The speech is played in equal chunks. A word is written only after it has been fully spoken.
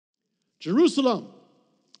Jerusalem,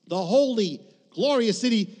 the holy, glorious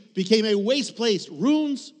city, became a waste place.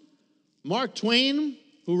 Ruins. Mark Twain,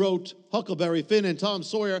 who wrote Huckleberry Finn and Tom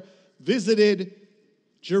Sawyer, visited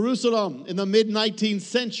Jerusalem in the mid-19th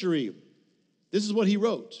century. This is what he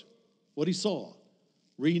wrote, what he saw.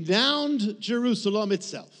 Renowned Jerusalem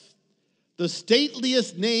itself, the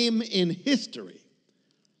stateliest name in history,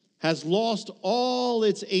 has lost all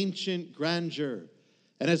its ancient grandeur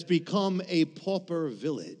and has become a pauper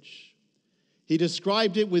village. He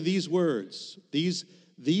described it with these words, these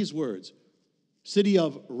words, city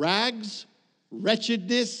of rags,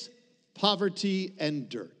 wretchedness, poverty, and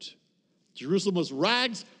dirt. Jerusalem was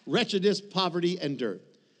rags, wretchedness, poverty, and dirt.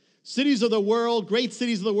 Cities of the world, great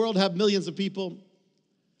cities of the world have millions of people.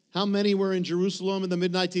 How many were in Jerusalem in the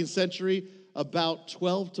mid-19th century? About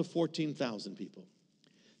 12 to 14,000 people.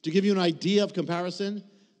 To give you an idea of comparison,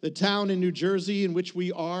 the town in New Jersey in which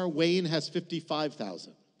we are, Wayne, has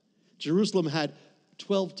 55,000. Jerusalem had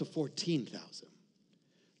 12 to 14,000.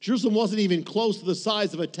 Jerusalem wasn't even close to the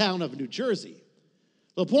size of a town of New Jersey.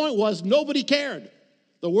 The point was nobody cared.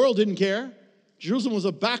 The world didn't care. Jerusalem was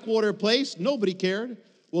a backwater place. Nobody cared.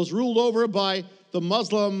 Was ruled over by the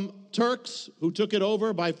Muslim Turks who took it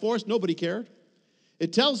over by force. Nobody cared.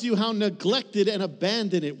 It tells you how neglected and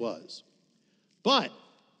abandoned it was. But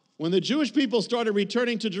when the Jewish people started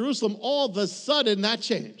returning to Jerusalem, all of a sudden that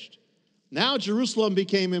changed. Now Jerusalem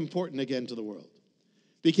became important again to the world.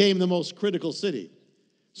 Became the most critical city.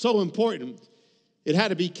 So important, it had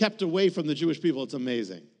to be kept away from the Jewish people. It's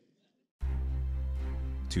amazing.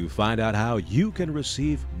 To find out how you can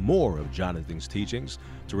receive more of Jonathan's teachings,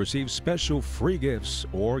 to receive special free gifts,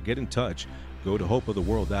 or get in touch, go to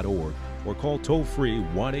hopeoftheworld.org or call toll-free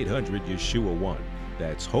 1-800-YESHUA-1.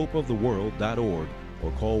 That's hopeoftheworld.org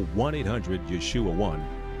or call 1-800-YESHUA-1.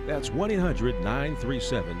 That's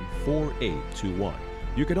 1-800-937-4821.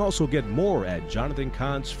 You can also get more at Jonathan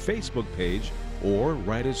Cahn's Facebook page or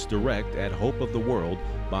write us direct at Hope of the World,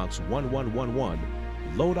 Box 1111,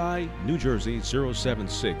 Lodi, New Jersey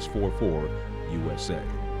 07644, USA.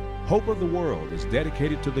 Hope of the World is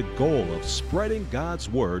dedicated to the goal of spreading God's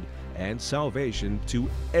Word and salvation to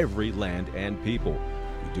every land and people.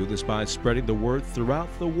 We do this by spreading the Word throughout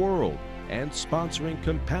the world and sponsoring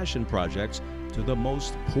compassion projects to the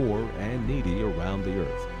most poor and needy around the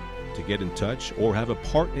earth. To get in touch or have a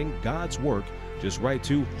part in God's work, just write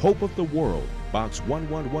to Hope of the World, Box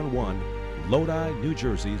 1111, Lodi, New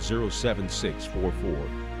Jersey 07644,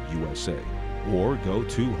 USA. Or go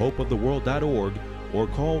to hopeoftheworld.org or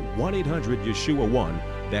call 1-800-YESHUA-1.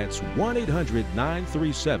 That's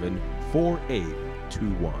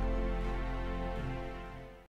 1-800-937-4821.